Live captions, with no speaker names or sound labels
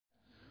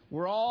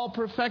We're all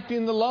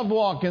perfecting the love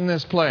walk in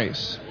this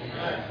place.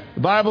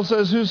 The Bible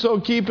says, whoso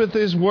keepeth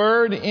his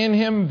word, in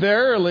him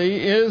verily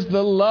is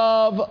the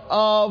love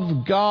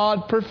of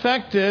God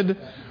perfected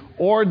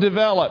or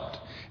developed.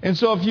 And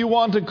so if you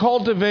want to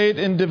cultivate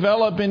and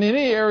develop in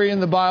any area in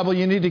the Bible,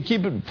 you need to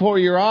keep it before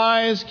your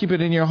eyes, keep it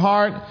in your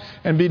heart,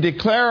 and be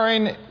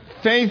declaring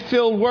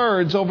faith-filled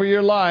words over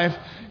your life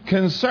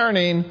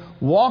concerning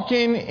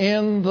walking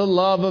in the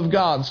love of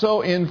God.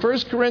 So in 1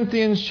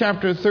 Corinthians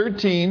chapter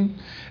 13,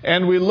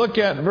 and we look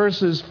at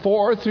verses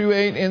 4 through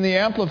 8 in the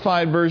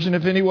Amplified version.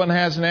 If anyone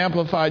has an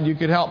Amplified, you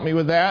could help me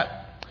with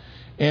that.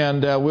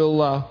 And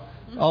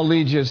I'll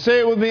lead you. Say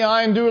it with me.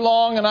 I endure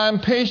long and I am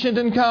patient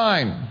and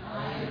kind.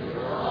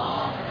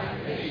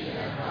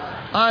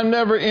 I'm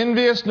never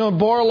envious nor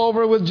boil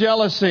over with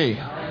jealousy.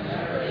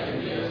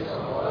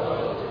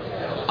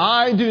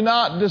 I do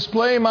not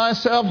display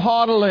myself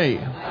haughtily.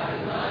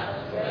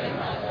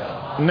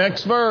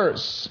 Next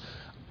verse.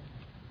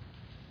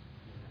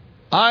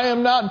 I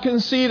am not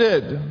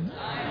conceited,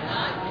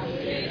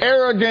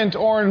 arrogant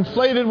or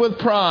inflated with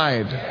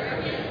pride.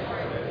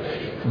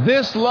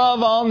 This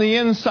love on the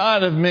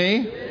inside of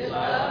me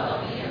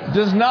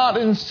does not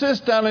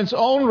insist on its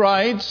own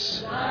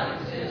rights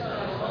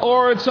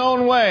or its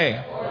own way.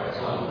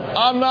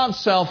 I'm not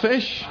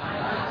selfish.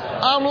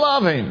 I'm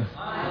loving.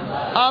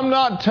 I'm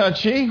not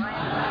touchy,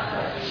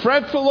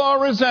 fretful or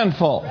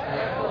resentful.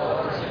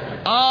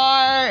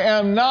 I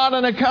am not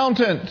an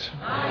accountant.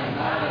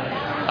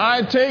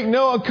 I take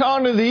no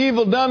account of the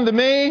evil done to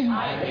me.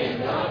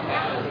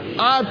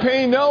 I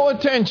pay no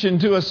attention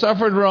to a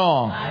suffered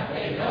wrong.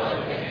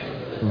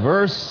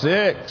 Verse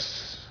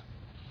 6.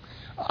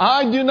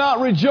 I do not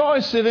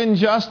rejoice at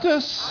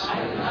injustice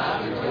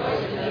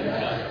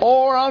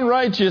or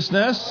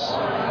unrighteousness,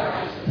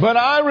 but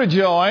I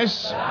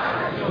rejoice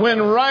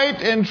when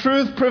right and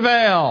truth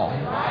prevail.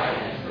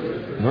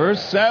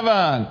 Verse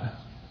 7.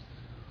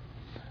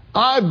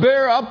 I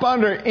bear up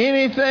under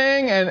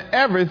anything and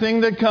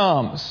everything that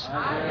comes.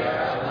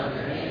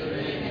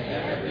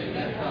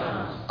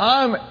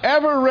 I'm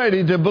ever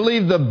ready to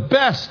believe the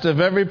best of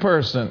every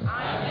person.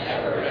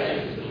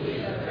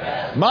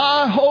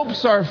 My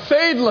hopes are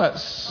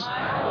fadeless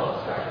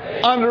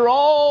under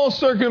all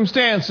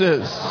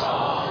circumstances.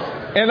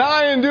 And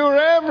I endure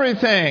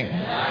everything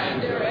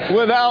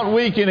without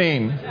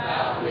weakening.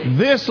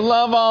 This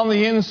love on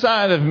the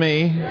inside of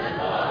me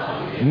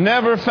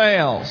never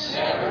fails.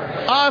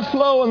 I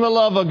flow in the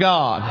love of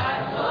God.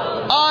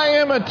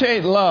 I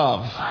imitate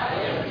love.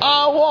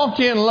 I walk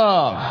in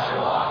love.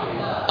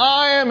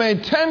 I am a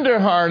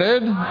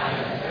tender-hearted,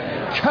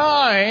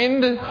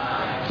 kind,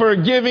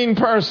 forgiving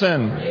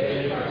person.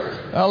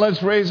 Now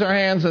let's raise our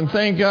hands and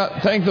thank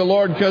the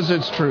Lord because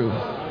it's true.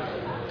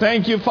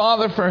 Thank you,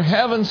 Father, for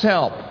heaven's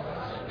help.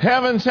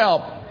 Heaven's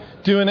help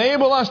to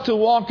enable us to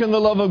walk in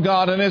the love of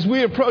God. And as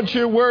we approach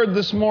your word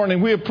this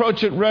morning, we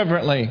approach it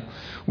reverently.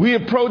 We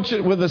approach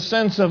it with a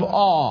sense of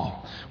awe.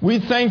 We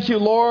thank you,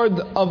 Lord,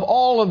 of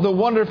all of the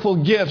wonderful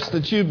gifts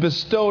that you've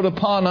bestowed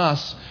upon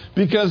us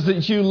because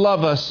that you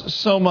love us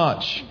so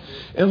much.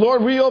 And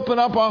Lord, we open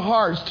up our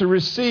hearts to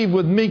receive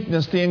with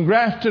meekness the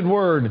engrafted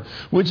word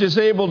which is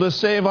able to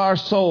save our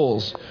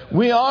souls.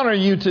 We honor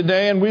you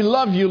today and we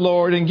love you,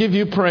 Lord, and give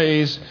you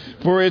praise.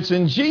 For it's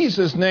in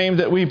Jesus' name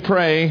that we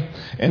pray.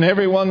 And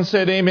everyone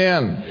said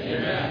amen.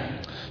 Amen.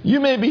 You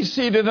may be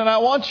seated, and I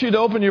want you to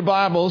open your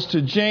Bibles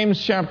to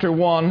James chapter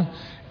 1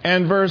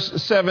 and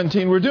verse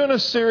 17. We're doing a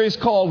series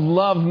called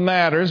Love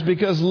Matters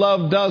because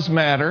love does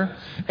matter.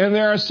 And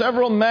there are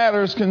several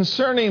matters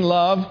concerning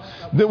love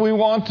that we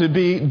want to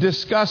be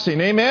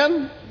discussing.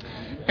 Amen?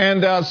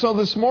 And so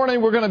this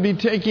morning we're going to be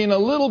taking a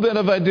little bit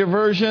of a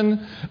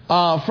diversion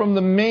from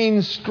the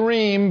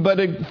mainstream, but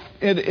it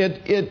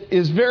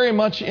is very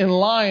much in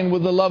line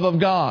with the love of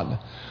God.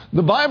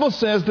 The Bible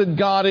says that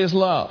God is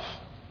love.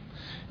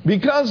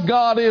 Because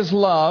God is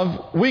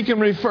love, we can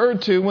refer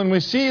to, when we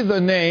see the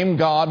name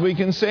God, we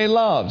can say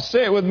love.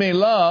 Say it with me.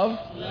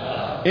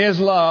 Love, is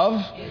love.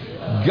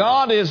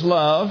 God is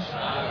love.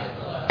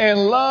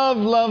 And love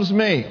loves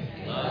me.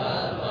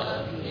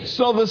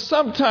 So the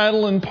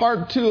subtitle in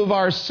part 2 of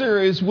our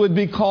series would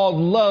be called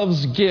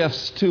Love's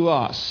Gifts to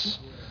Us.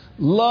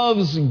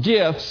 Love's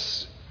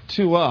Gifts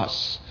to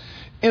Us.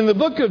 In the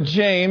book of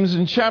James,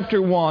 in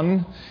chapter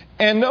 1,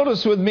 and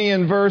notice with me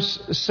in verse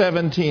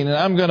 17, and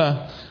I'm going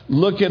to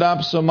look it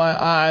up so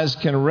my eyes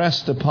can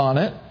rest upon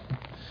it.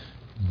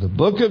 The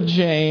book of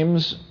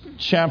James,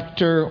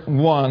 chapter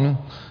 1,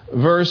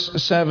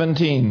 verse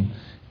 17.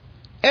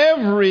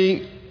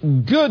 Every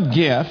good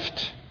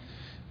gift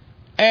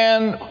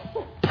and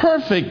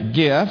perfect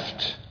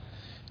gift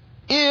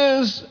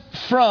is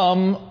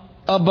from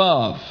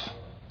above,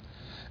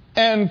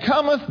 and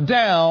cometh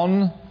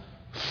down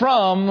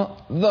from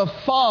the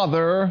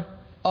Father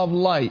of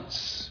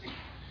lights.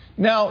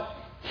 Now,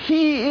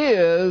 He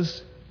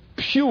is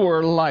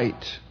pure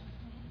light.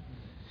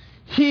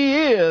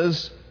 He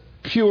is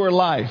pure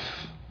life.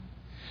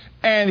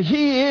 And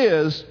He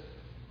is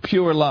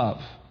pure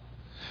love.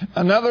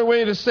 Another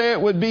way to say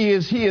it would be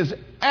He is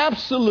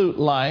absolute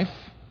life.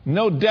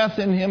 no death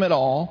in Him at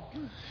all.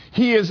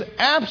 He is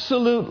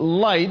absolute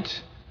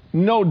light,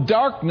 no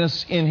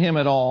darkness in Him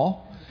at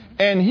all.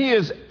 And He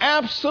is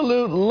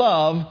absolute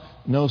love,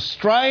 no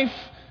strife,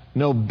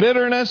 no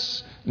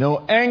bitterness,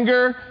 no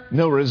anger,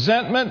 no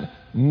resentment,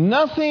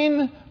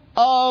 nothing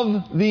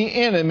of the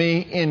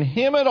enemy in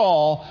Him at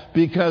all,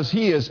 because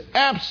He is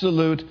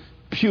absolute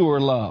pure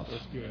love.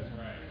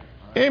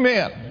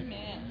 Amen.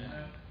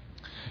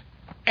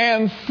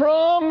 And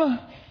from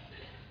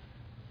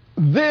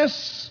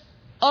this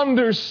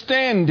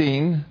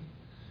understanding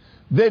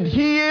that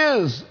He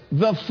is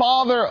the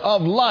Father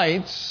of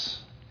lights,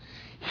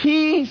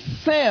 He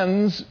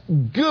sends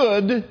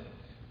good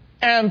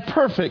and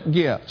perfect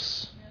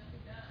gifts.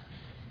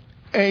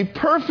 A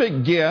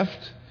perfect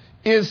gift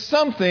is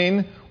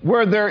something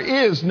where there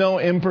is no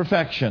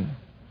imperfection.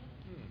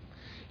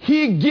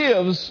 He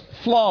gives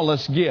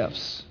flawless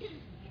gifts.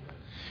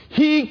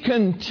 He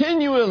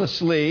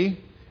continuously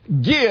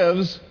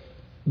gives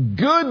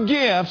good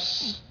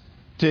gifts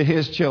to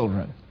His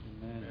children.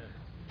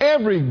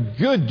 Every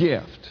good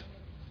gift,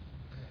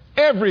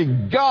 every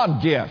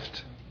God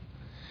gift,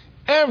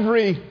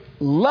 every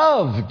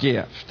love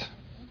gift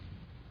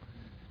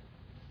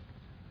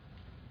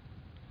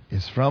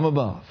is from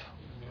above.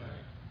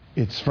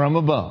 It's from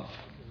above.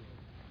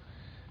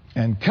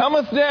 And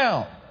cometh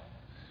down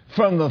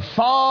from the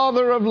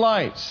Father of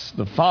lights,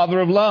 the Father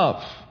of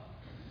love,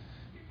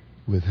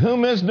 with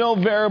whom is no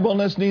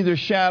variableness, neither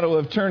shadow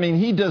of turning.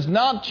 He does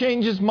not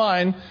change His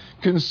mind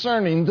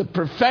concerning the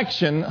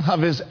perfection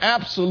of His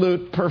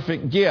absolute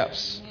perfect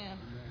gifts.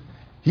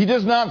 He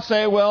does not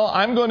say, well,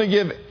 I'm going to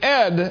give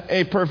Ed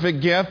a perfect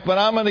gift, but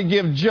I'm going to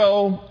give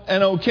Joe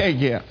an okay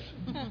gift.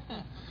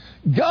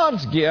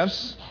 God's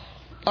gifts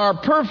are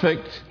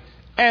perfect,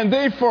 and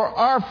they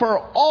are for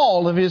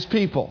all of His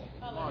people.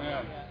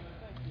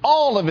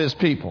 All of His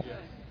people.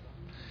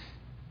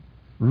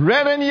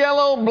 Red and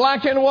yellow,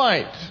 black and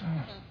white.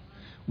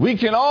 We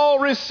can all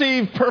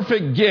receive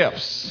perfect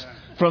gifts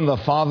from the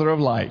Father of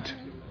light.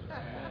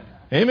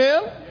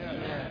 Amen?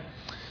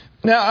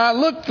 Now, I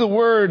looked the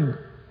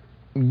word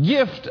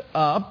gift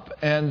up,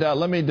 and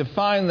let me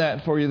define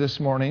that for you this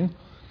morning.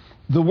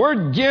 The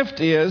word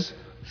gift is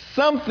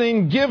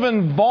something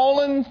given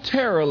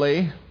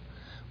voluntarily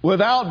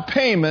without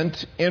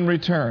payment in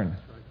return.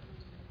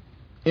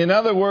 In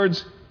other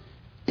words,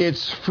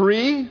 it's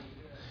free.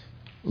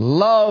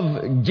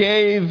 Love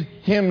gave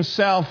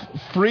Himself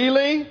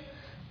freely,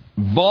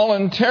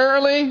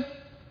 voluntarily,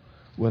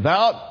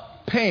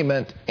 without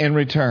payment in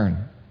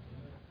return.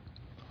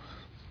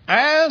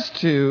 As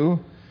to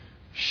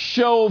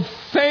show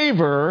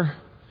favor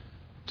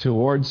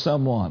toward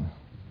someone.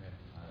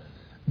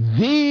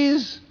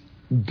 These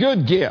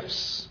good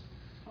gifts,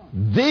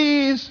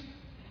 these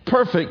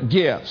perfect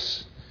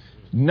gifts,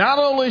 not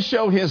only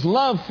show His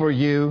love for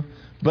you,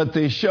 but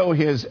they show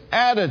His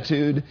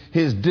attitude,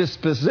 His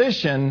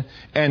disposition,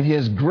 and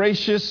His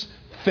gracious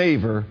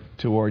favor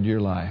toward your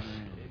life.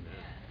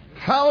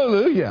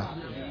 Hallelujah.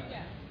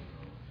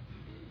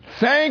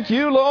 Thank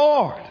you,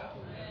 Lord,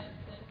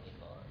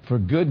 for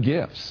good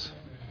gifts.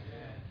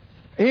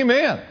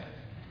 Amen.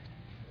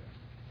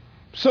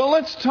 So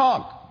let's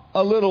talk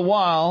a little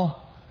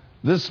while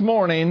this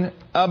morning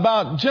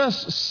about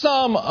just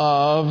some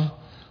of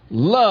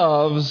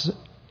love's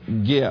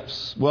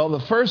gifts. Well,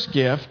 the first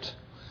gift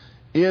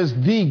is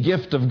the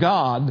gift of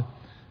God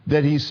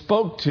that He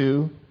spoke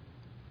to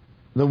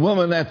the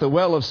woman at the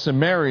well of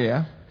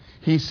Samaria.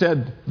 He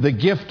said, the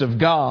gift of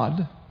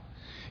God.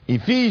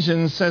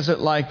 Ephesians says it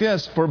like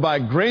this: for by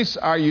grace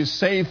are you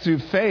saved through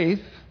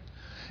faith,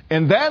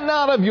 and that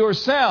not of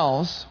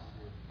yourselves.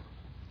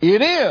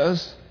 It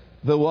is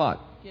the what?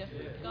 Gift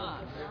of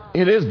God.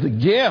 It is the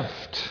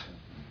gift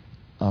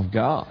of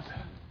God.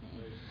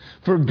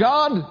 For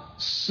God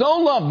so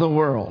loved the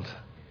world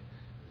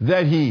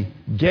that He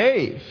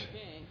gave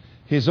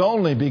His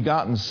only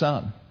begotten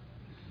Son.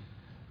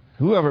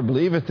 Whoever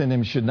believeth in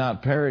Him should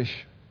not perish,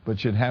 but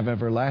should have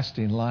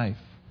everlasting life.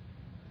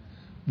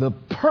 The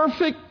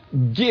perfect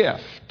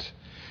gift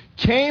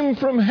came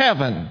from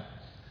heaven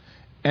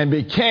and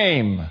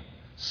became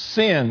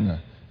sin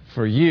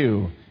for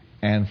you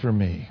and for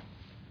me.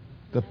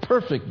 The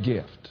perfect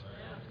gift.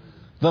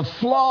 The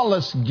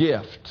flawless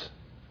gift.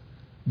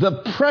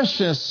 The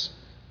precious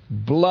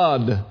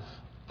blood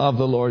of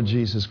the Lord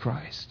Jesus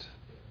Christ.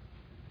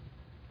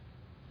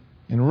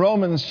 In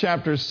Romans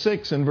chapter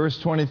 6 and verse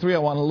 23, I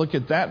want to look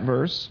at that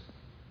verse.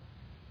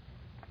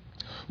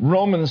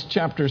 Romans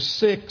chapter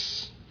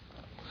 6,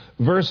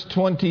 verse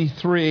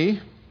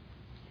 23.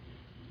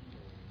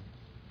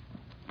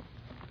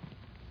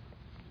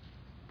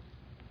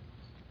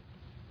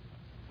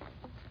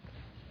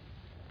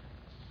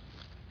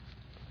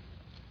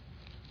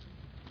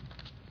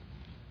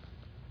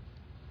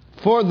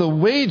 For the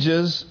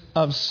wages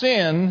of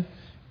sin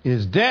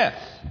is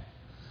death,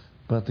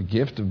 but the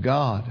gift of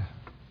God,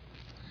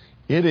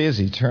 it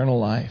is eternal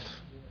life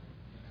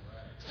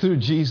through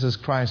Jesus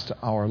Christ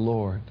our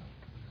Lord.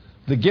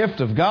 The gift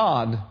of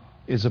God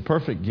is a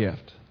perfect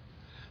gift.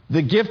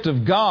 The gift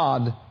of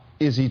God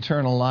is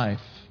eternal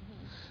life.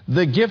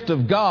 The gift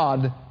of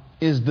God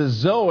is the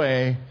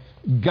Zoe,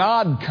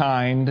 God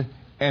kind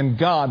and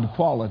God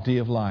quality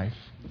of life.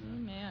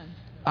 Amen.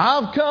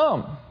 I've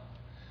come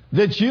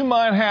that you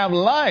might have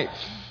life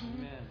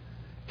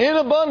in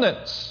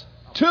abundance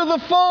to the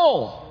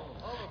full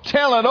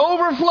till it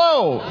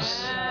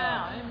overflows.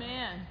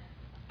 Amen.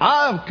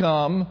 I've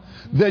come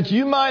that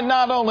you might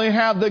not only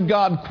have the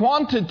God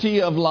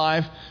quantity of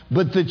life,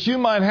 but that you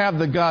might have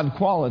the God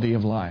quality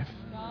of life.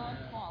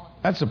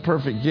 That's a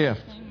perfect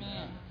gift.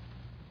 Amen.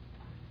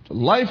 The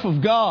life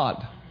of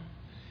God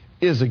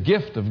is a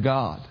gift of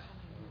God.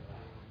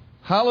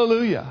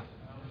 Hallelujah.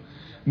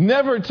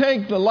 Never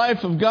take the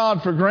life of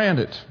God for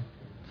granted,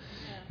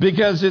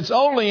 because it's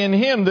only in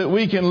Him that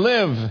we can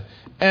live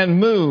and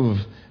move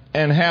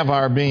and have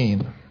our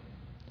being.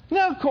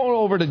 Now go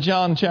over to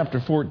John chapter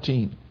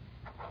 14.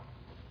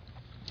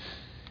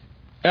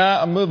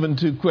 I'm moving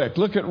too quick.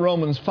 Look at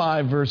Romans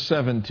 5 verse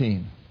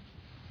 17.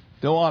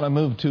 Don't want to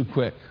move too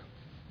quick.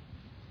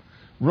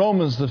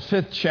 Romans the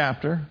 5th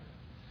chapter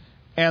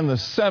and the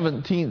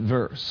 17th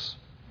verse.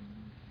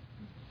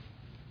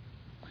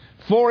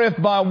 For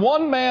if by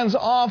one man's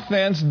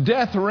offense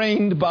death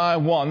reigned by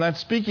one, that's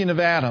speaking of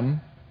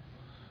Adam,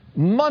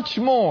 much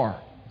more.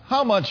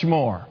 How much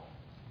more?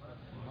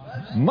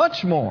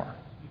 Much more.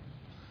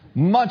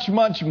 Much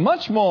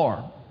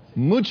more.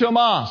 Mucho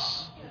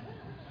más.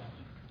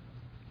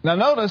 Now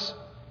notice,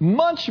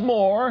 much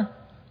more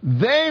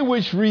they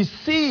which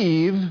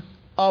receive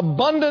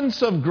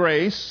abundance of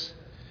grace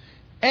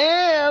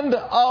and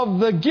of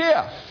the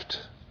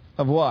gift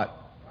of what?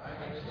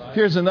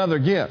 Here's another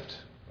gift.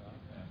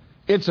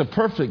 It's a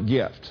perfect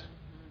gift.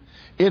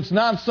 It's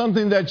not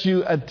something that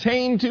you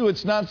attain to.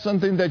 It's not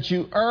something that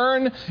you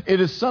earn.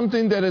 It is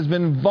something that has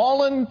been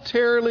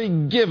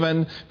voluntarily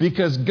given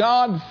because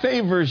God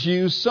favors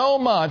you so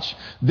much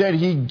that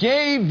He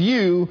gave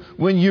you,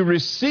 when you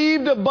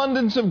received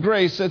abundance of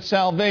grace at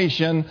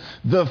salvation,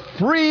 the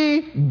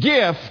free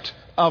gift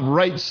of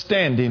right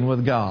standing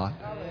with God.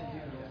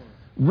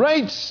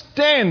 Right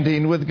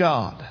standing with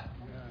God.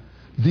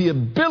 The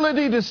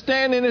ability to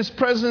stand in His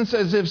presence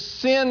as if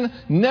sin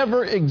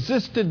never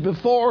existed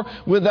before,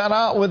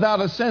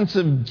 without a sense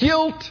of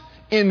guilt,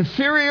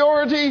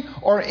 inferiority,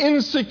 or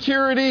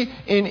insecurity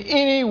in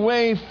any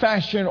way,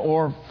 fashion,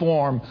 or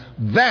form.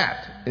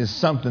 That is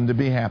something to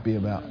be happy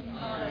about.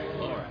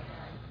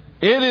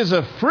 It is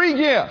a free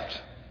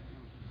gift.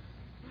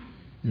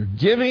 Your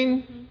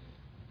giving,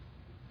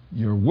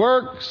 your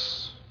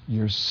works,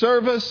 your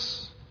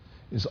service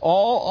is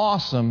all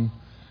awesome,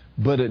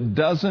 but it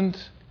doesn't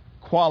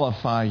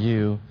qualify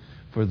you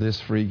for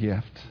this free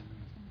gift.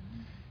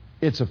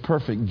 It's a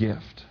perfect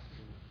gift.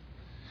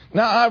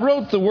 Now, I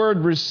wrote the word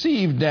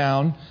receive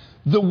down.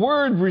 The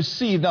word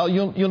receive, now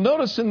you'll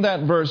notice in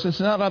that verse,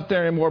 it's not up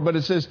there anymore, but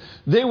it says,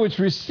 they which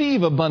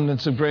receive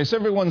abundance of grace.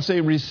 Everyone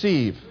say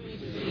receive.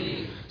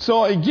 Receive.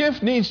 So a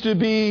gift needs to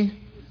be,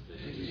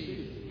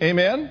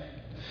 amen?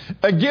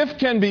 A gift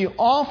can be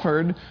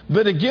offered,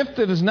 but a gift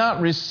that is not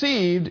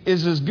received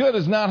is as good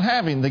as not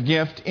having the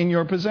gift in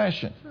your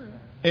possession.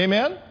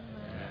 Amen?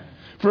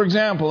 For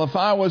example, if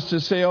I was to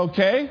say,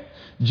 okay,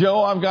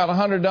 Joe, I've got a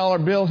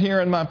 $100 bill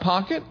here in my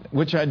pocket,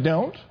 which I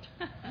don't.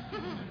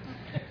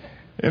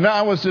 And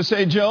I was to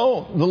say,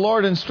 Joe, the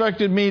Lord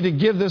instructed me to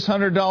give this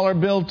 $100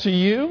 bill to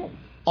you.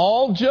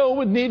 All Joe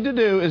would need to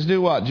do is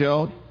do what,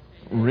 Joe?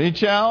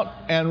 Reach out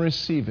and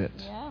receive it.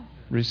 Yeah.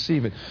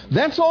 Receive it.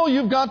 That's all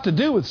you've got to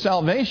do with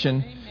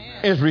salvation.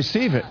 Is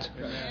receive it.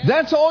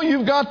 That's all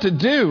you've got to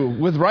do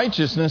with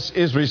righteousness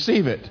is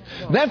receive it.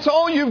 That's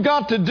all you've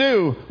got to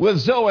do with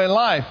Zoe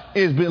life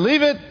is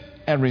believe it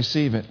and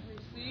receive it.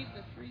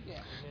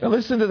 Now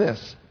listen to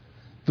this.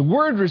 The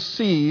word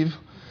receive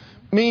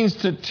means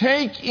to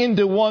take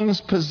into one's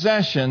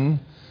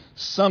possession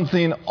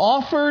something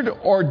offered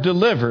or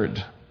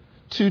delivered.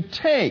 To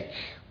take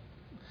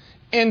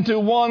into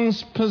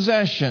one's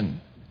possession.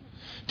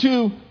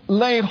 To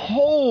lay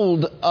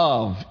hold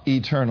of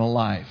eternal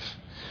life.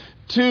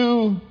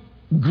 To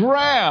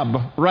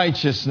grab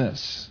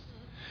righteousness,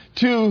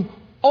 to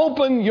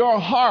open your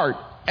heart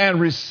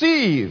and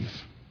receive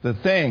the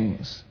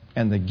things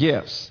and the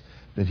gifts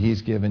that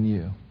He's given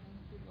you.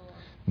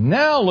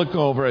 Now look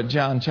over at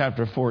John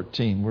chapter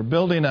 14. We're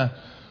building a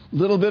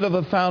little bit of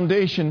a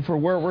foundation for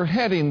where we're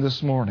heading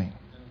this morning.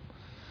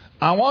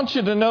 I want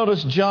you to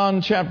notice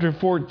John chapter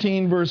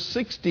 14, verse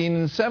 16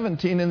 and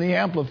 17 in the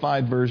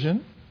Amplified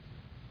Version.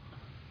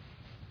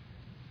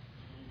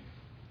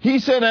 He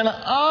said, and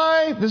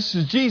I, this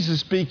is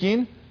Jesus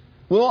speaking,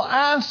 will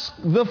ask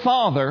the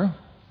Father,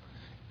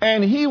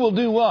 and He will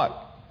do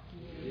what?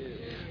 Give.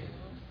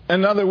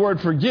 Another word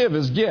for give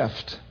is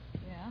gift.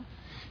 Yeah.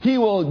 He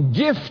will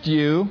gift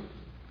you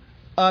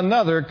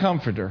another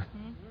comforter.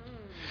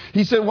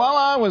 He said, while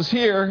I was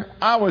here,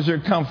 I was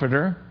your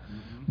comforter,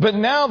 but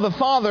now the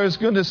Father is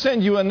going to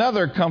send you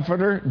another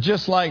comforter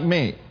just like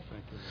me.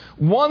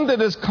 One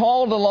that is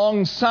called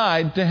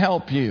alongside to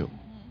help you.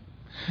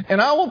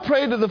 And I will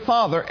pray to the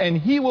Father, and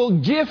He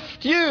will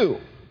gift you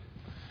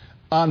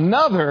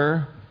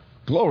another,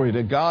 glory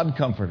to God,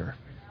 comforter.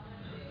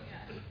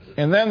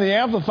 And then the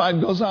Amplified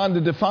goes on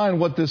to define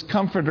what this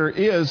Comforter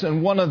is,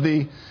 and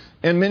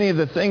many of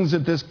the things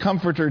that this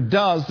Comforter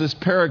does, this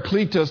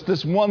Parakletos,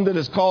 this one that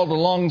is called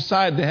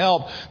alongside to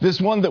help, this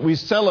one that we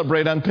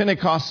celebrate on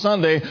Pentecost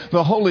Sunday,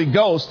 the Holy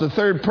Ghost, the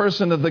third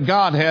person of the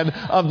Godhead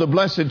of the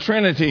Blessed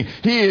Trinity.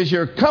 He is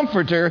your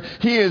Comforter.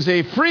 He is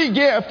a free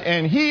gift,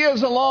 and He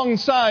is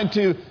alongside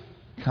to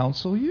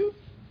counsel you,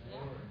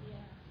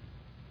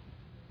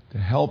 to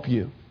help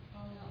you,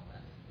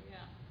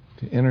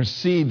 to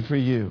intercede for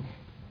you.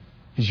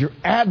 He's your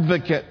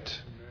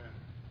advocate.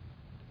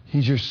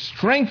 He's your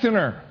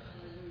strengthener.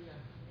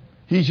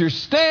 He's your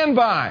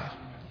standby.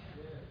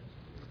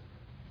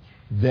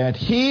 That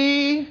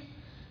He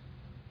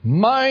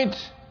might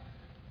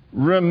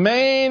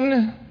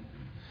remain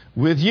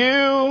with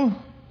you.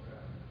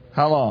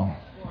 How long?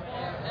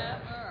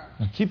 Forever.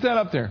 Now keep that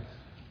up there.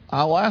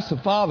 I'll ask the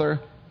Father,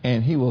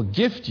 and He will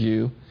gift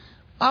you.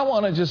 I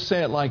want to just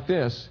say it like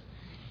this.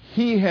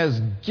 He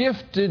has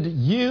gifted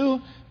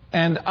you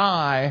and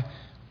I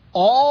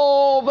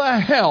all the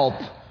help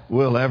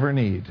we'll ever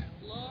need.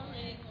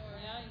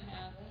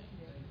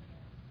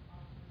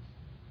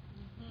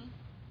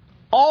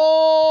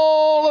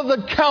 All of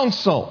the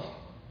counsel,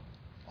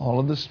 all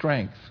of the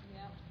strength.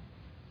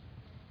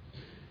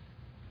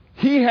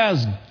 He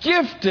has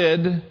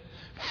gifted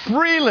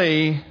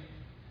freely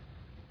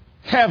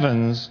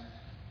heaven's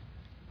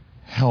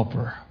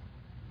helper.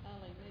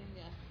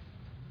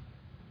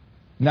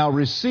 Now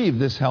receive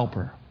this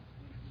helper.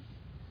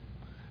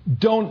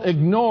 Don't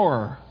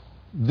ignore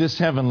this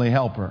heavenly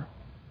helper.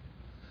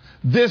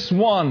 This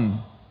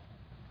one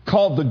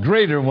called the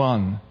Greater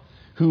One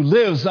who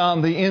lives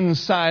on the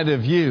inside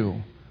of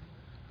you.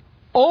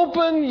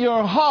 Open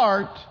your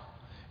heart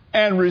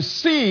and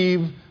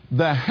receive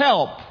the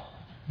help,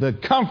 the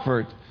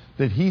comfort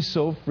that He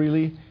so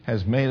freely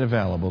has made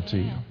available to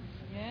you.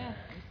 Yes,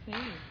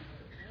 receive.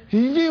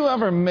 Have you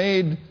ever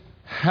made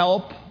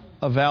help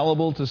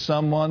available to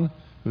someone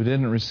who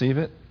didn't receive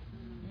it?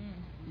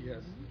 Yes.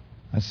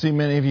 I see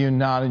many of you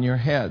nodding your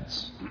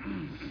heads.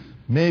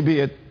 Maybe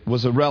it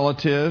was a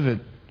relative. It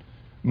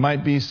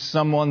might be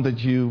someone that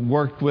you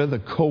worked with, a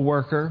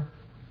coworker.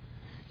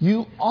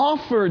 You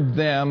offered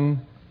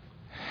them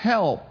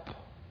help.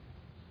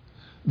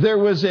 There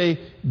was a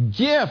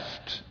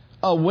gift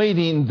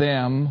awaiting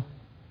them,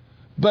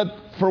 but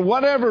for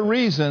whatever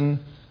reason,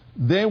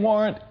 they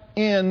weren't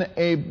in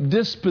a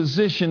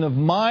disposition of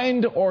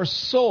mind or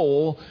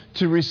soul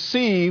to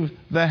receive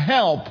the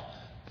help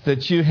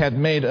that you had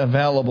made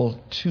available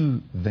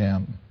to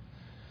them.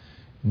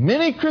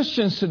 Many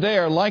Christians today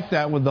are like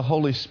that with the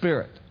Holy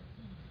Spirit.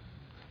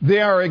 They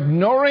are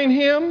ignoring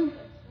Him.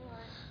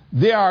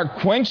 They are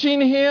quenching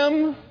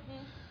Him.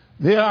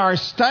 They are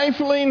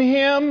stifling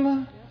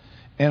Him.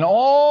 And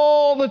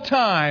all the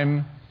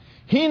time,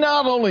 He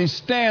not only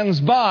stands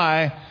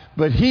by,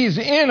 but He's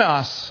in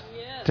us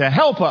to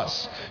help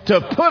us, to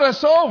put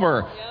us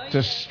over,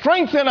 to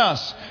strengthen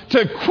us,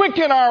 to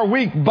quicken our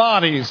weak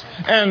bodies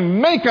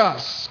and make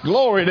us,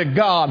 glory to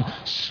God,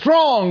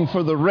 strong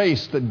for the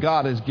race that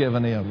God has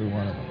given every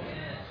one of us.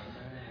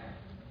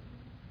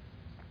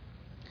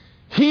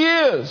 He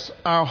is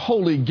our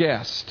holy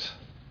guest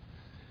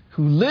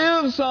who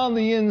lives on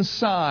the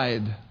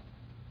inside,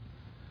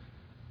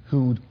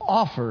 who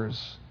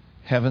offers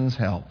heaven's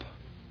help.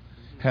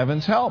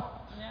 Heaven's help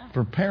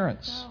for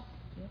parents.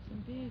 Yes,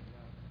 indeed.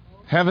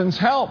 Heaven's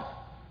help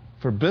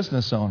for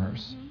business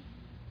owners.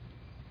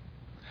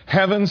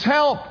 Heaven's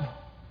help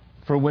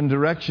for when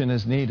direction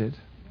is needed.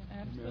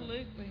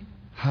 Absolutely.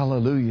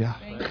 Hallelujah.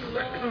 Thank you,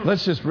 Lord.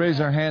 Let's just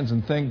raise our hands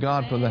and thank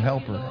God for the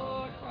Thank you, helper.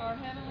 Lord, for our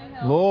heavenly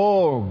help.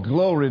 Lord,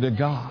 glory to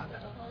God.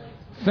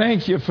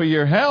 Thank you for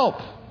your help.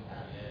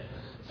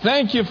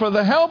 Thank you for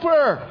the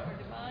helper.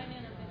 Divine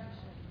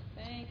intervention.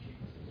 Thank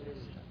you.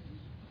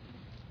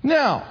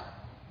 Now,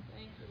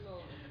 Thank you,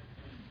 Lord.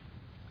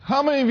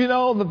 how many of you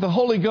know that the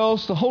Holy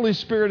Ghost, the Holy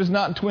Spirit is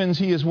not twins,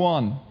 He is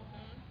one?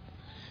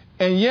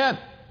 And yet,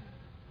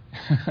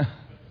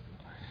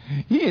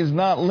 He is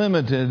not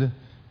limited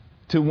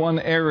to one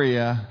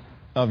area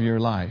of your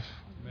life.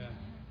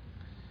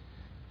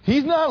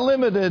 He's not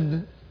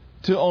limited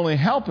to only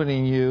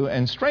helping you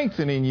and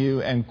strengthening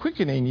you and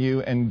quickening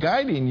you and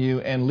guiding you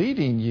and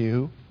leading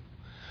you.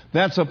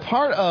 That's a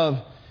part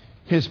of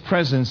His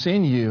presence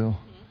in you.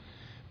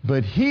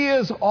 But He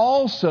is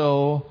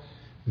also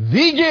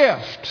the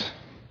gift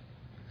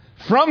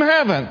from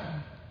heaven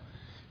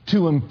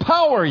to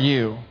empower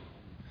you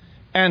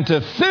and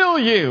to fill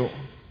you,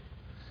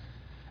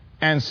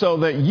 and so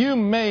that you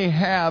may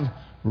have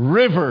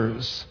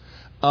rivers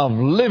of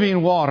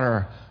living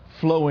water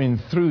flowing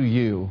through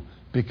you,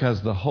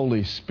 because the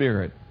Holy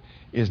Spirit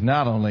is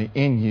not only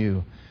in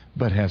you,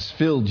 but has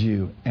filled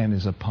you and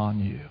is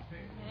upon you.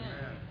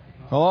 Amen.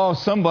 Oh,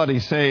 somebody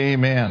say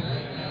amen.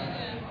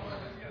 Amen.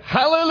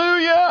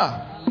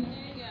 Hallelujah.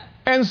 Hallelujah.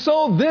 And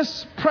so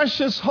this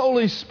precious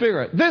Holy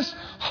Spirit, this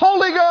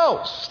Holy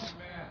Ghost,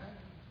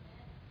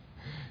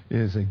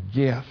 is a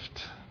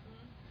gift.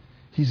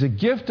 He's a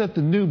gift at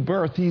the new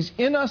birth. He's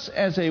in us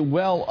as a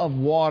well of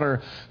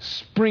water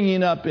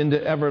springing up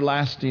into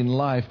everlasting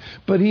life.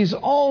 But He's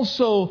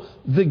also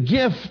the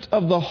gift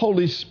of the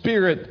Holy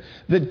Spirit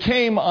that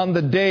came on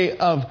the day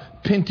of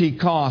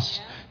Pentecost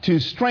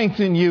to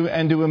strengthen you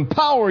and to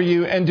empower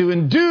you and to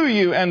endue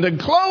you and to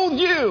clothe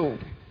you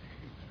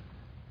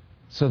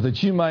so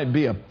that you might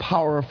be a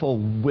powerful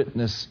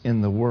witness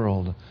in the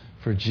world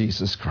for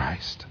Jesus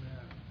Christ.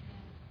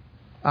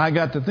 I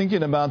got to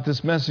thinking about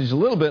this message a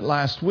little bit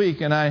last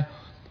week, and I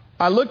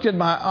looked at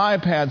my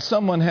iPad.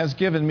 Someone has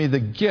given me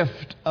the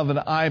gift of an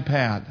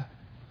iPad.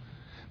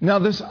 Now,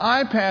 this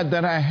iPad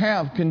that I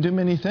have can do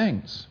many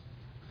things.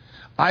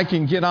 I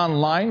can get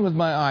online with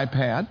my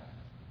iPad.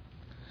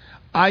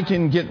 I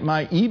can get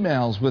my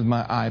emails with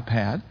my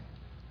iPad.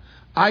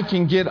 I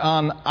can get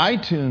on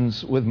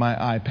iTunes with my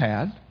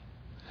iPad.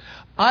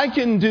 I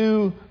can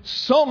do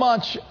so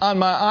much on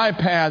my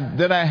iPad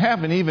that I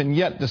haven't even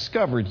yet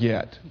discovered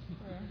yet.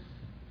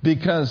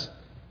 Because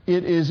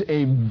it is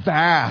a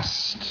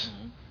vast,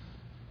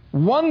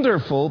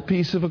 wonderful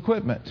piece of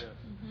equipment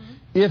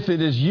if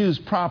it is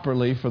used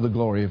properly for the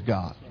glory of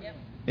God.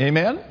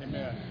 Amen?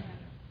 Amen.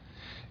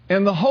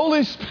 And the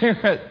Holy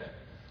Spirit,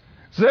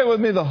 say it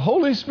with me, the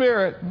Holy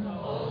Spirit,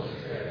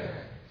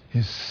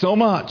 is so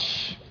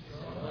much.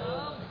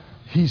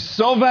 He's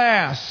so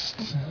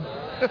vast.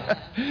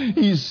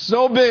 He's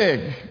so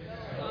big.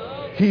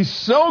 He's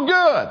so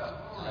good.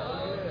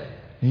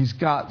 He's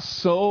got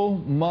so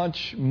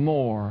much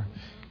more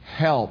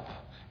help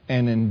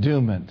and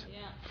endowment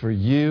for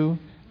you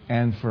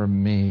and for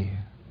me.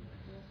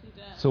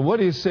 So what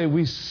do you say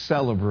we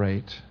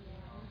celebrate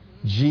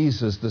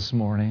Jesus this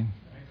morning?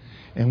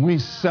 And we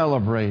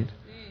celebrate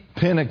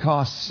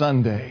Pentecost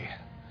Sunday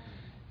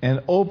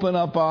and open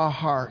up our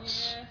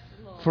hearts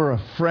for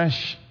a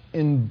fresh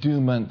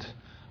endowment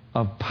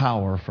of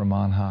power from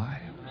on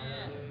high.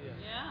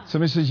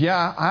 Somebody says, yeah,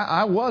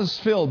 I was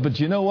filled, but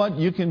you know what?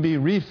 You can be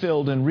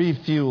refilled and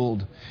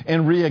refueled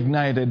and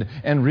reignited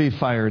and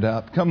refired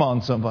up. Come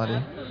on, somebody.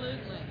 Absolutely.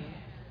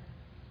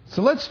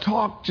 So let's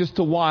talk just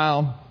a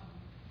while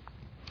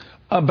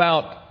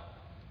about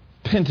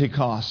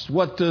Pentecost.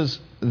 What does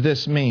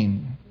this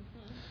mean?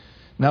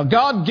 Now,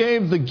 God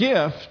gave the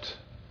gift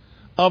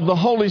of the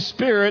Holy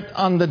Spirit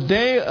on the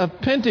day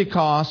of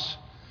Pentecost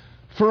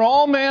for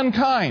all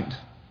mankind,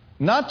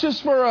 not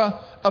just for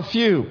a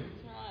few.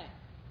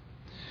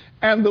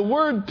 And the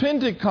word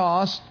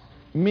Pentecost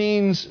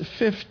means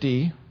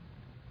 50,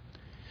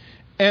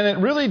 and it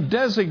really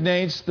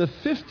designates the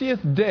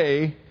 50th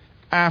day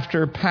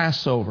after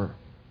Passover.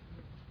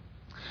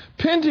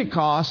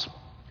 Pentecost,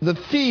 the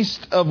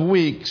Feast of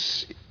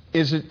Weeks,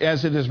 as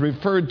it is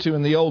referred to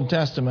in the Old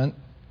Testament.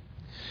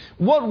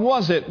 What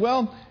was it?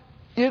 Well,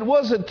 it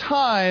was a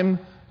time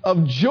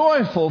of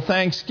joyful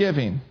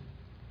thanksgiving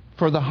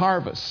for the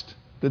harvest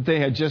that they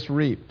had just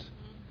reaped.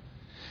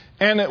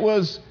 And it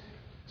was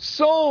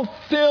so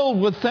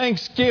filled with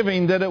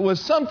thanksgiving that it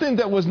was something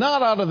that was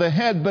not out of the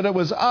head, but it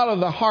was out of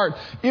the heart.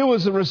 It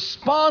was a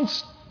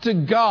response to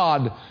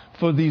God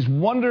for these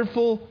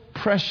wonderful,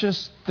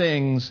 precious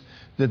things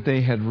that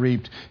they had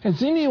reaped.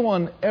 Has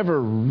anyone ever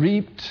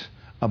reaped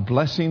a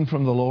blessing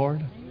from the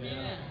Lord?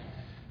 Amen.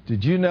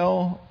 Did you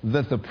know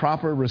that the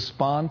proper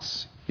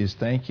response is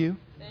thank you?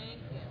 Thank you.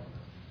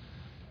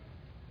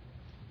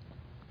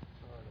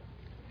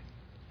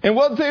 And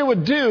what they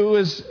would do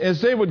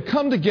is they would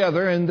come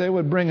together and they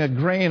would bring a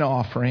grain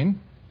offering.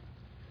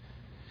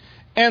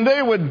 And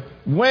they would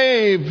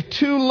wave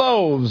 2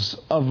 loaves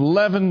of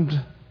leavened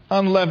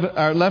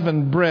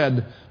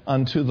bread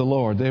unto the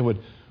Lord. They would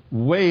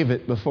wave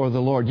it before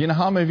the Lord. You know,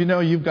 how many of you know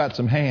you've got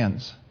some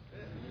hands?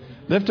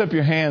 Lift up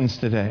your hands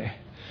today.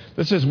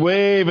 Let's just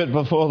wave it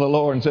before the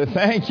Lord and say,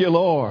 thank you,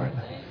 Lord.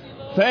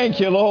 Thank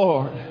you,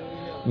 Lord.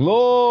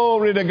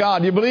 Glory to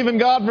God. You believe in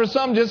God for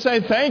something? Just say,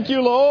 thank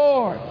you,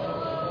 Lord.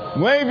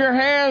 Wave your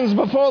hands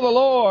before the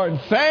Lord.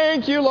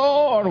 Thank you,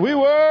 Lord. We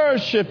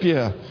worship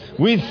you.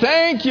 We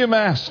thank you,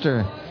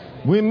 Master.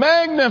 We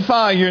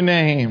magnify your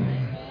name.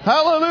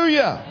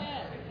 Hallelujah.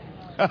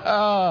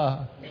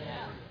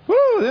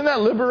 Woo, isn't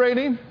that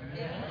liberating?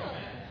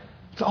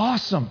 It's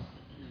awesome.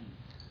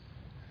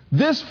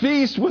 This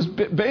feast was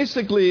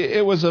basically,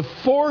 it was a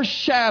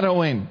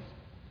foreshadowing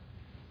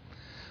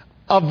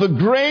of the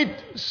great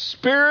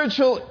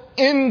spiritual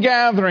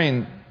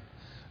ingathering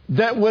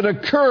that would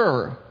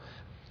occur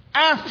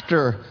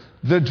after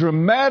the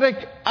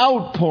dramatic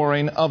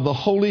outpouring of the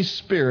Holy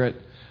Spirit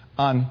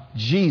on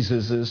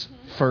Jesus'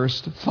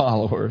 first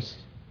followers.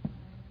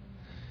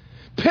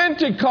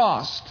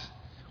 Pentecost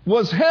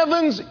was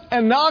heaven's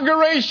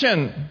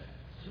inauguration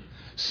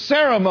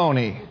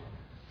ceremony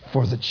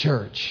for the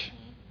church.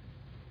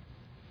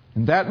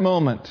 In that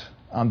moment,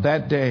 on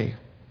that day,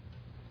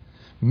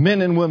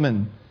 men and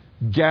women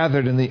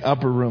gathered in the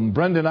upper room.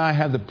 Brenda and I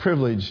had the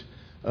privilege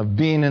of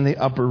being in the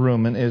upper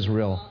room in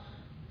Israel.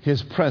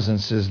 His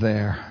presence is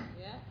there.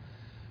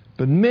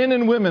 But men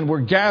and women were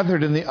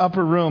gathered in the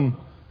upper room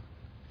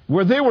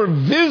where they were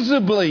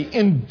visibly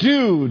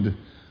endued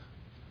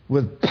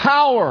with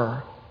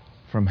power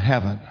from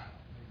heaven.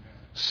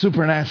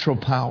 supernatural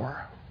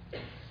power.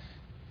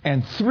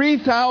 And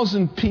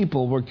 3,000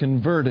 people were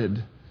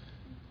converted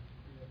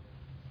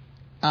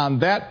on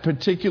that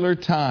particular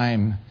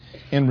time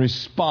in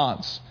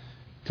response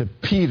to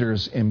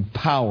Peter's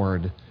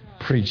empowered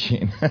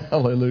preaching.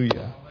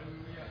 Hallelujah.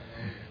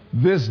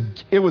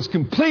 It was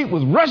complete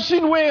with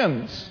rushing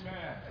winds,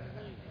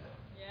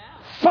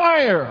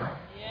 fire,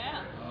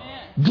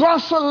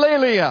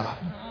 glossolalia,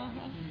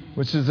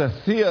 which is a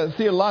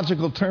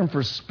theological term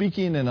for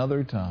speaking in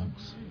other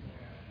tongues.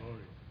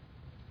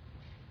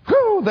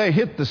 Whoo, they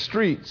hit the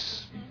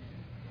streets.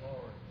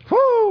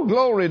 Whoo,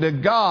 glory to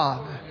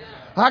God.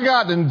 I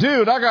got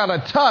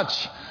a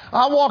touch.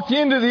 I walked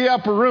into the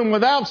upper room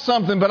without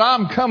something, but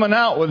I'm coming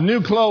out with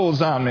new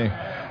clothes on me.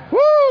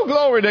 Woo,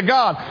 glory to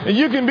God. And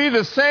you can be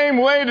the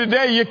same way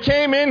today. You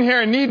came in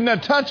here needing a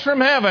touch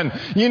from heaven.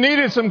 You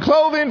needed some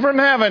clothing from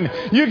heaven.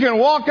 You can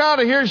walk out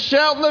of here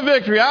shouting the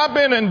victory. I've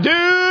been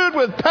endued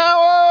with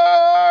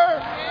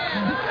power.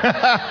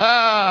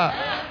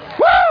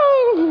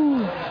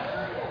 Woo!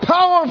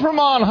 Power from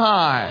on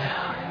high.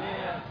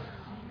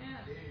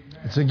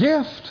 It's a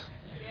gift.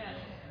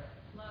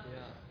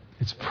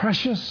 It's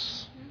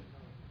precious.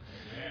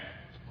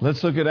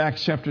 Let's look at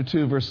Acts chapter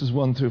 2, verses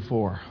 1 through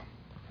 4.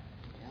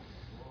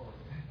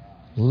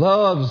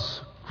 Loves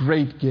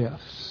great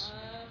gifts.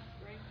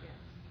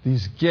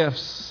 These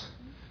gifts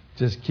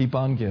just keep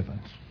on giving.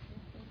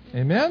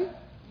 Amen?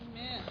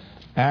 Amen.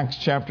 Acts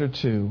chapter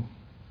 2.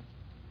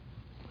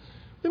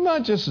 We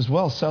might just as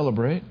well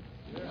celebrate.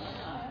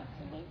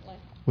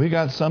 We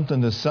got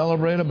something to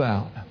celebrate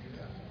about.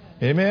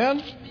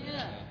 Amen?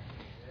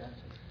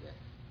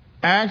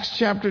 Acts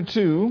chapter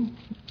 2.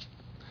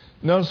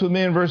 Notice with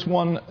me in verse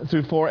 1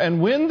 through 4.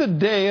 And when the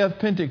day of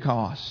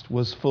Pentecost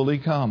was fully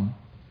come,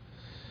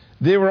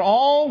 they were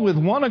all with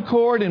one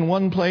accord in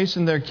one place,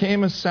 and there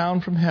came a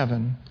sound from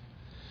heaven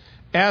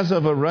as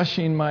of a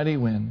rushing mighty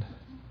wind.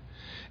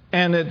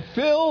 And it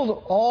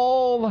filled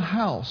all the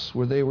house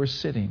where they were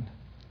sitting.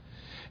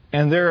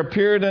 And there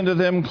appeared unto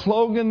them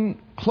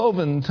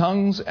cloven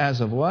tongues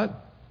as of what?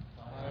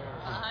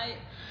 Fire.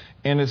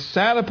 And it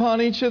sat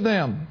upon each of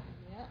them.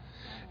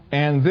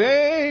 And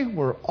they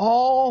were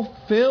all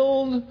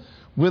filled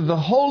with the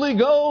Holy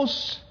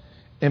Ghost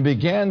and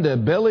began to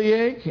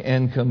bellyache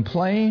and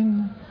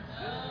complain.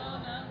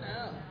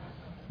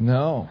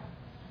 No.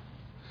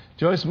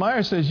 Joyce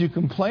Meyer says you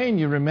complain,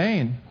 you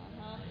remain.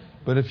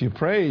 But if you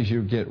praise,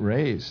 you get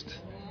raised.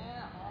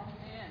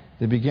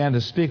 They began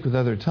to speak with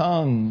other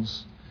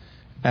tongues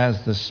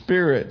as the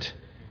Spirit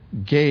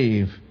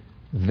gave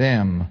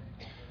them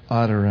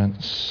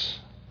utterance.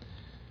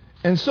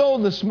 And so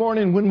this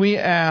morning when we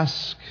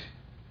ask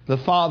the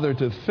Father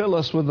to fill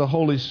us with the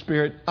Holy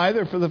Spirit,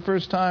 either for the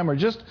first time or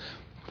just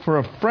for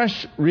a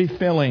fresh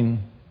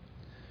refilling,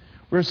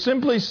 we're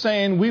simply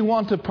saying we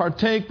want to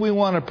partake, we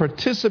want to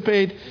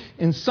participate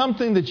in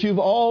something that you've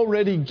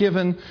already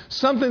given,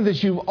 something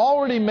that you've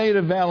already made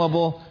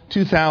available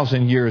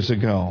 2,000 years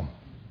ago.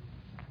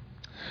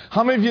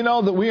 How many of you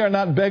know that we are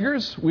not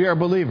beggars? We are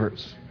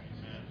believers.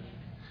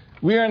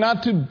 We are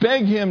not to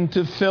beg Him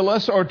to fill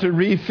us or to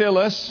refill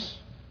us.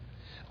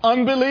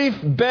 Unbelief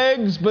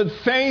begs, but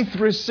faith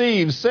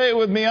receives. Say it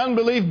with me.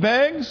 Unbelief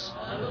begs,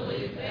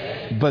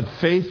 but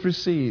faith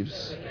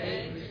receives.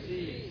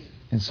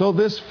 And so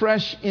this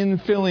fresh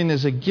infilling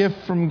is a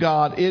gift from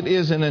God. It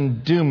is an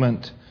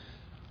endowment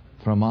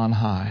from on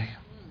high.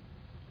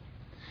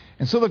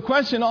 And so the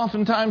question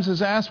oftentimes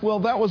is asked, well,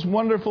 that was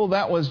wonderful.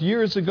 That was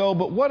years ago.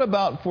 But what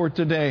about for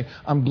today?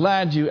 I'm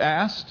glad you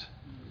asked.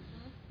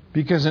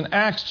 Because in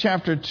Acts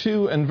chapter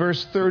 2 and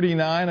verse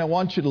 39, I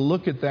want you to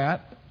look at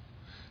that.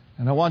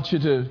 And I want you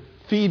to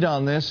feed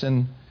on this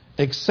and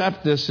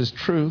accept this as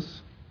truth.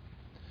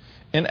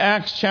 In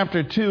Acts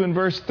chapter 2 and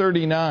verse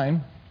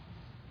 39,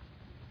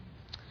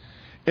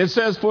 it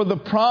says, for the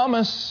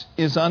promise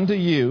is unto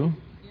you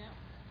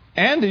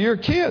and to your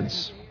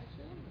kids.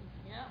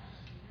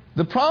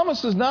 The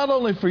promise is not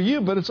only for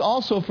you, but it's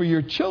also for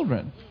your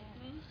children.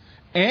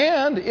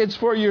 And it's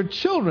for your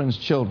children's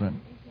children.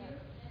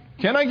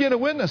 Can I get a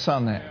witness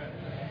on that?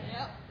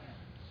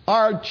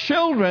 Our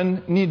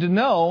children need to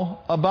know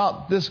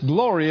about this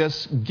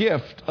glorious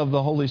gift of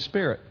the Holy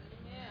Spirit.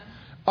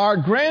 Our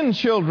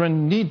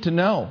grandchildren need to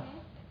know.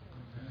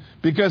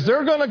 Because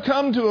they're going to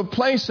come to a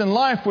place in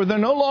life where they're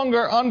no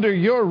longer under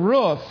your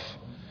roof.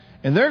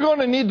 And they're going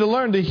to need to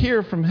learn to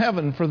hear from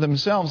heaven for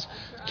themselves.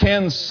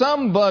 Can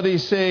somebody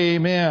say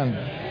amen?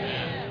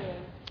 Amen.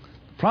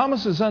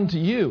 Promises unto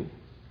you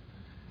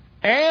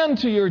and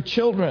to your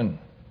children.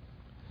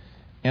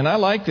 And I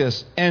like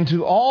this. And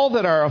to all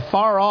that are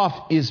afar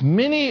off, as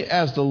many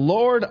as the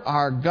Lord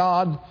our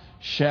God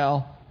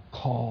shall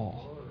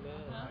call.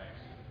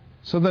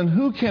 So then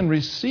who can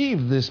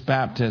receive this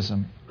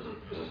baptism?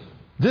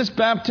 This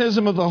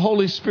baptism of the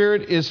Holy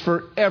Spirit is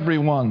for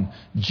everyone.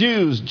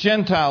 Jews,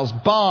 Gentiles,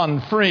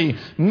 bond, free,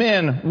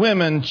 men,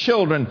 women,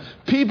 children,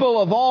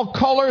 people of all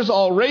colors,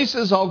 all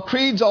races, all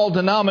creeds, all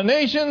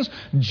denominations,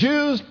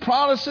 Jews,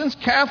 Protestants,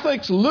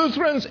 Catholics,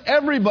 Lutherans,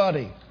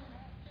 everybody.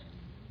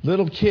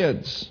 Little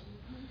kids.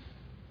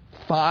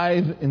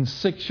 5 and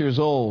 6 years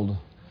old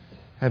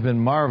have been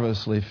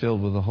marvelously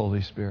filled with the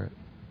Holy Spirit.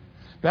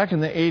 Back in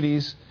the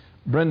 80s,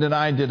 Brenda and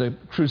I did a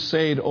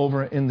crusade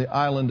over in the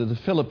island of the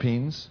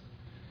Philippines,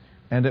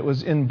 and it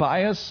was in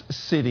Bias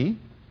City,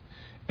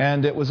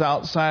 and it was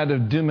outside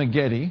of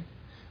Dumaguete,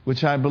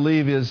 which I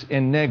believe is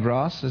in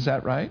Negros. Is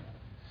that right?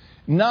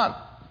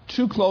 Not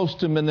too close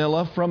to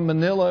Manila. From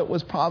Manila, it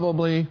was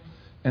probably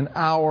an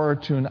hour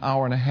to an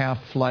hour and a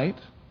half flight.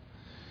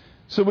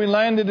 So we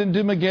landed in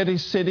Dumaguete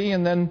City,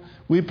 and then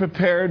we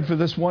prepared for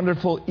this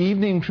wonderful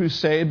evening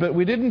crusade. But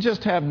we didn't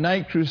just have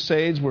night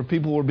crusades where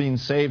people were being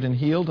saved and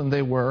healed, and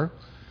they were.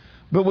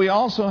 But we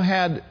also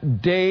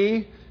had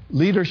day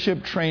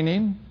leadership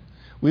training.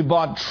 We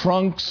bought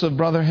trunks of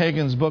Brother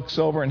Hagin's books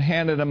over and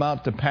handed them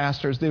out to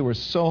pastors. They were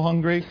so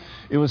hungry.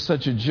 It was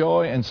such a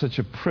joy and such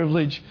a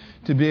privilege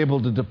to be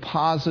able to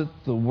deposit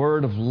the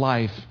word of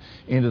life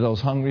into those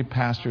hungry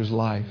pastors'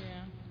 life.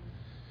 Yeah.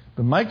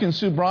 But Mike and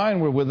Sue Bryan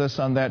were with us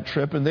on that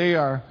trip, and they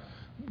are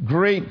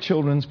great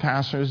children's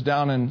pastors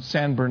down in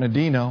San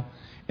Bernardino,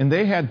 and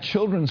they had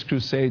children's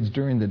crusades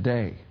during the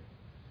day.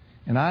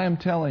 And I am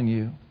telling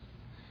you,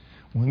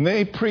 when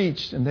they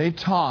preached and they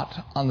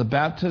taught on the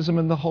baptism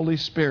in the Holy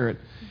Spirit,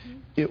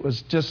 it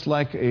was just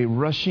like a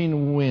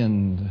rushing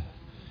wind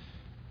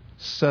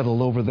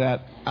settled over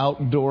that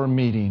outdoor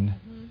meeting.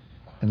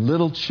 And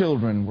little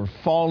children were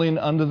falling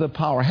under the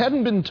power.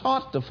 Hadn't been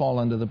taught to fall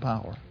under the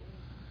power.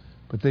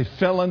 But they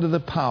fell under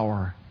the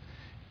power.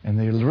 And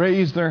they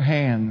raised their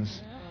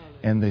hands.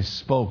 And they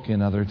spoke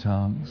in other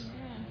tongues.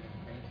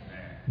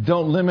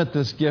 Don't limit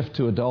this gift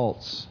to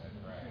adults.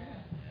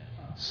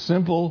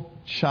 Simple,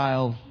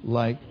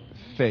 childlike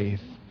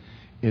faith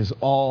is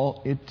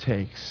all it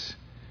takes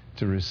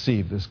to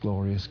receive this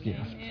glorious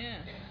gift.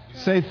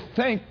 Say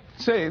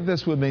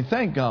this with me.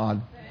 Thank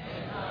God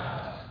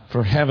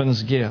for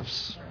heaven's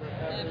gifts.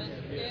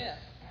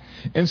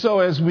 And so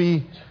as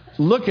we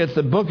look at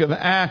the book of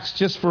Acts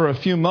just for a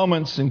few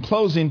moments in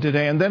closing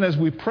today, and then as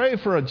we pray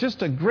for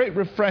just a great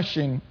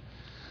refreshing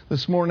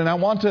this morning, I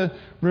want to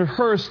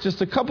rehearse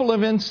just a couple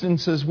of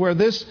instances where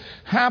this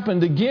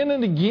happened again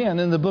and again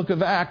in the book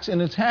of Acts,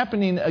 and it's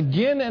happening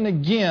again and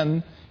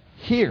again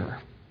here.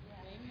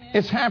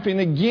 It's happening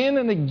again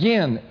and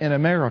again in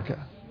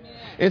America.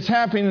 It's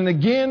happening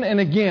again and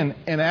again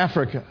in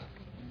Africa.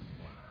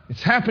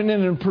 It's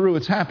happening in Peru.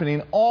 It's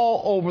happening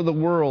all over the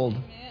world.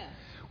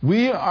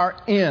 We are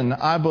in,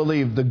 I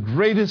believe, the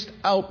greatest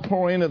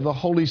outpouring of the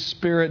Holy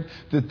Spirit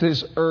that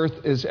this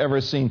earth has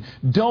ever seen.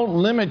 Don't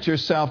limit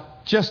yourself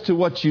just to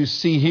what you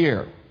see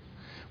here.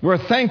 We're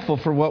thankful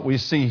for what we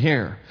see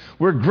here.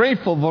 We're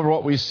grateful for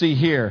what we see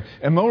here.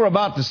 And we're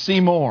about to see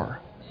more.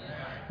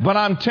 But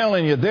I'm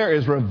telling you, there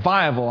is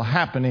revival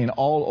happening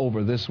all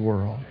over this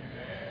world.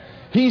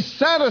 He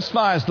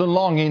satisfies the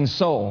longing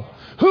soul.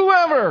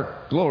 Whoever,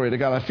 glory to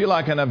God, I feel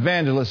like an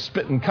evangelist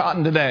spitting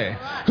cotton today.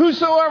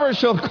 Whosoever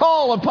shall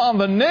call upon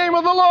the name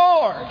of the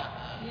Lord,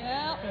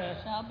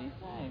 shall be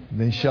saved.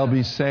 They shall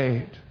be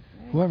saved.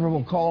 Whoever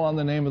will call on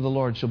the name of the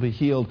Lord shall be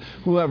healed.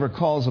 Whoever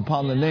calls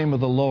upon the name of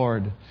the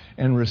Lord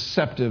and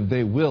receptive,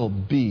 they will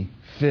be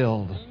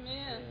filled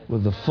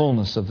with the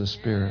fullness of the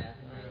Spirit.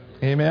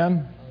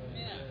 Amen?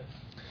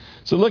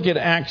 So look at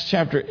Acts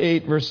chapter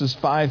 8, verses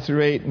 5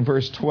 through 8 and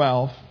verse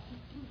 12.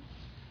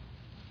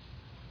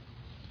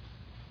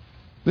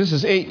 This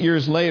is 8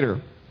 years later.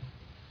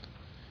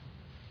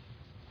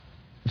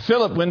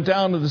 Philip went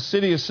down to the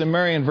city of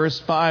Samaria in verse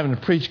 5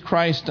 and preached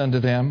Christ unto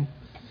them.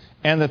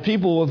 And the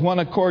people with one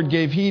accord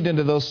gave heed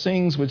unto those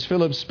things which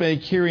Philip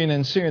spake, hearing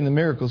and seeing the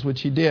miracles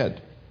which he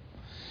did.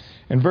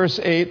 In verse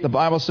 8, the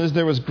Bible says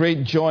there was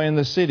great joy in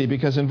the city,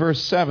 because in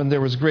verse 7 there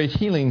was great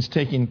healings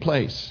taking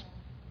place.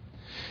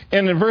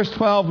 And in verse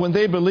 12, when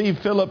they believed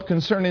Philip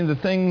concerning the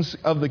things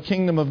of the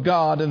kingdom of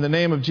God in the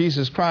name of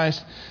Jesus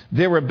Christ,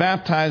 they were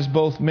baptized,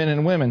 both men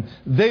and women.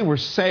 They were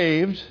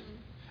saved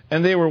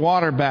and they were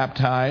water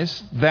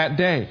baptized that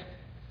day.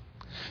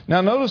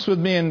 Now notice with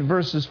me in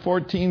verses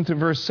 14 to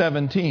verse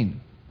 17.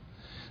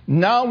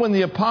 Now when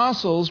the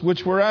apostles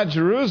which were at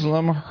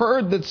Jerusalem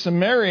heard that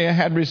Samaria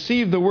had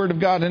received the word of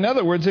God, in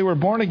other words, they were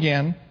born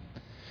again,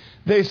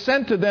 they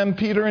sent to them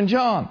Peter and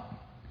John,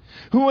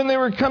 who when they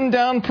were come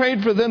down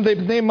prayed for them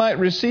that they might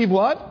receive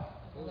what?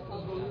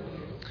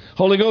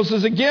 Holy Ghost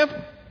is a gift,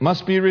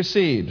 must be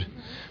received.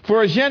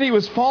 For as yet he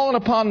was fallen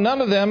upon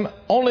none of them,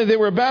 only they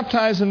were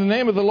baptized in the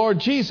name of the Lord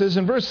Jesus.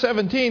 In verse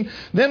 17,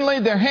 then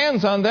laid their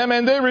hands on them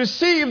and they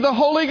received the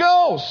Holy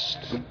Ghost.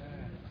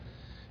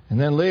 And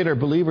then later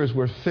believers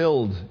were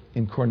filled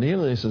in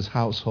Cornelius'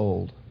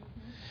 household.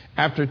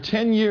 After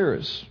 10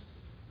 years,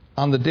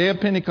 on the day of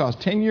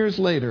Pentecost, 10 years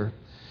later,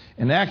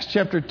 in Acts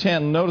chapter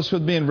 10, notice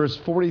with me in verse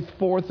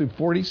 44 through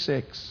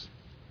 46.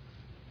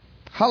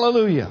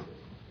 Hallelujah.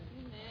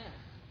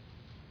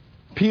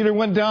 Peter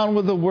went down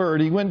with the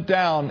word. He went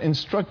down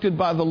instructed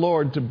by the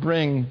Lord to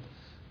bring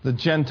the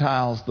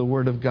Gentiles the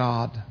word of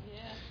God.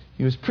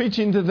 He was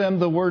preaching to them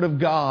the word of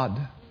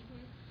God.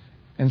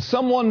 And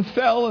someone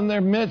fell in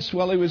their midst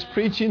while he was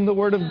preaching the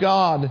word of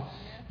God.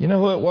 You know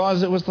who it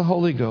was? It was the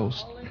Holy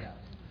Ghost.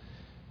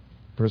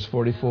 Verse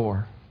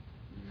 44.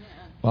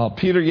 While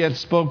Peter yet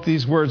spoke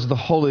these words, the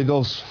Holy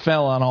Ghost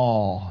fell on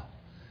all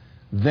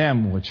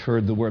them which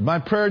heard the word. My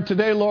prayer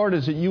today, Lord,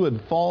 is that you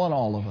would fall on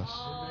all of us.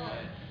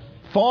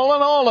 Fall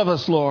on all of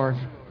us, Lord.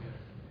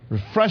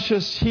 Refresh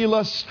us, heal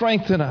us,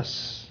 strengthen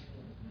us.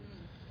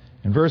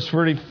 In verse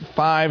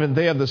 45, and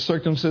they of the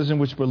circumcision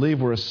which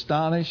believed were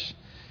astonished,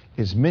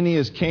 as many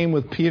as came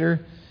with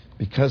Peter,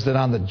 because that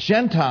on the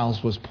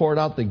Gentiles was poured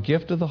out the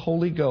gift of the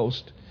Holy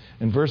Ghost.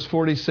 In verse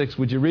 46,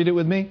 would you read it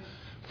with me?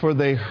 For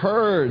they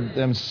heard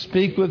them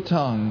speak with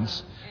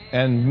tongues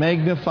and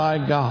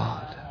magnify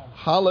God.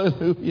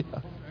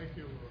 Hallelujah.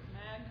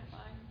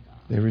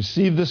 They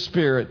received the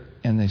Spirit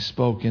and they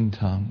spoke in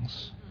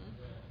tongues.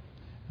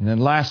 And then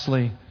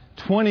lastly,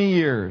 20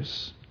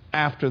 years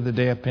after the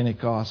day of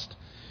Pentecost,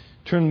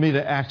 turn me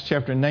to Acts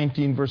chapter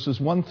 19, verses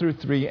 1 through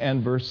 3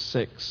 and verse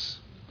 6.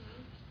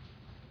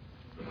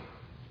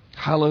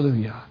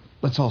 Hallelujah.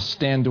 Let's all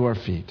stand to our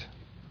feet.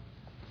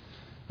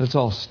 Let's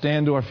all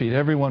stand to our feet.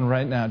 Everyone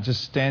right now,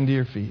 just stand to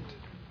your feet.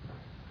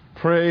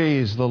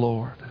 Praise the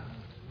Lord.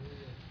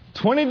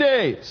 20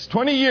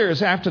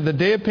 years after the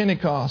day of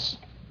Pentecost,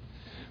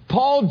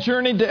 Paul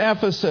journeyed to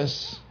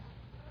Ephesus.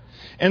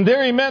 And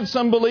there he met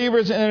some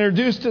believers and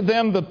introduced to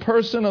them the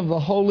person of the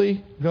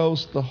Holy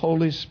Ghost, the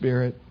Holy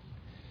Spirit.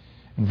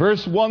 In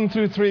verse 1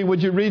 through 3,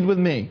 would you read with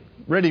me?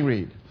 Ready,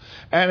 read.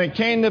 And it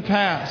came to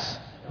pass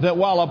that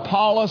while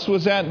Apollos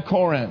was at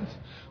Corinth,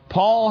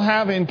 Paul,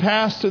 having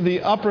passed to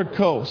the upper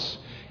coast,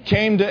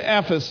 came to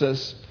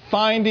Ephesus,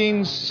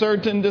 finding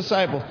certain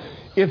disciples.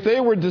 If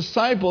they were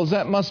disciples,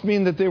 that must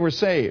mean that they were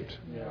saved.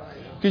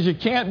 Because you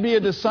can't be a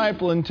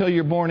disciple until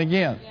you're born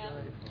again.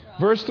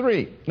 Verse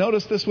 3.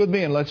 Notice this with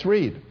me and let's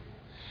read.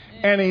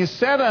 And he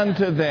said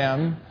unto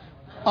them,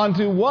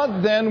 unto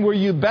what then were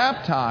you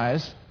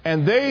baptized?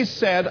 And they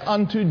said,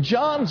 unto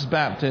John's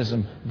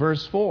baptism.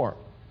 Verse 4.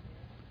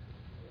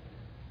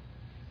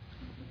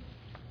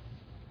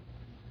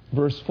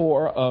 Verse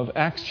 4 of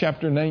Acts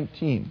chapter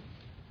 19.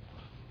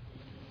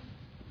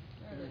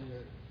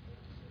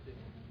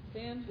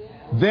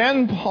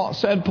 Then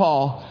said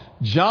Paul,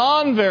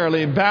 John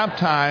verily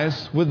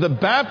baptized with the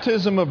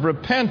baptism of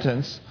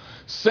repentance,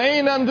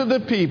 saying unto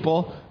the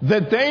people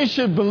that they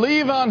should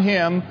believe on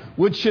him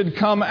which should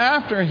come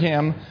after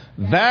him,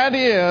 that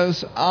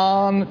is,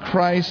 on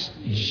Christ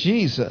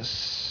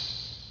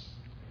Jesus.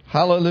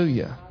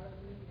 Hallelujah.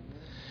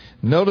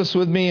 Notice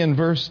with me in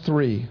verse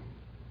 3.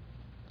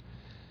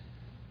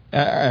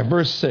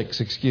 Verse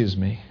 6, excuse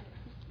me.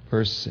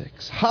 Verse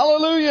 6.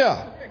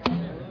 Hallelujah.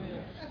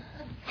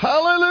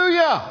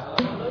 Hallelujah.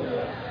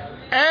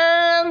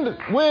 And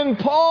when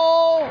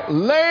Paul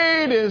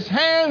laid his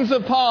hands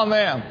upon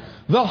them,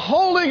 the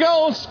Holy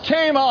Ghost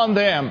came on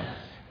them,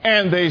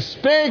 and they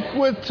spake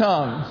with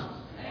tongues.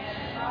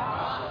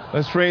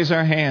 Let's raise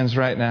our hands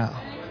right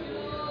now.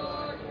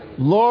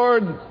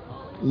 Lord,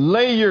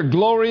 lay your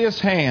glorious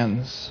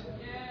hands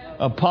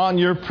upon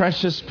your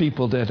precious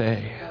people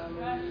today.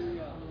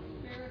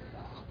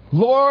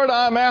 Lord,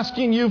 I'm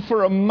asking you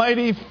for a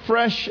mighty,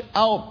 fresh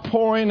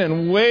outpouring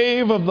and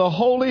wave of the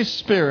Holy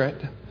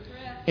Spirit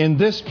in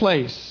this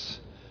place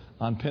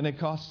on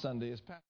Pentecost Sunday.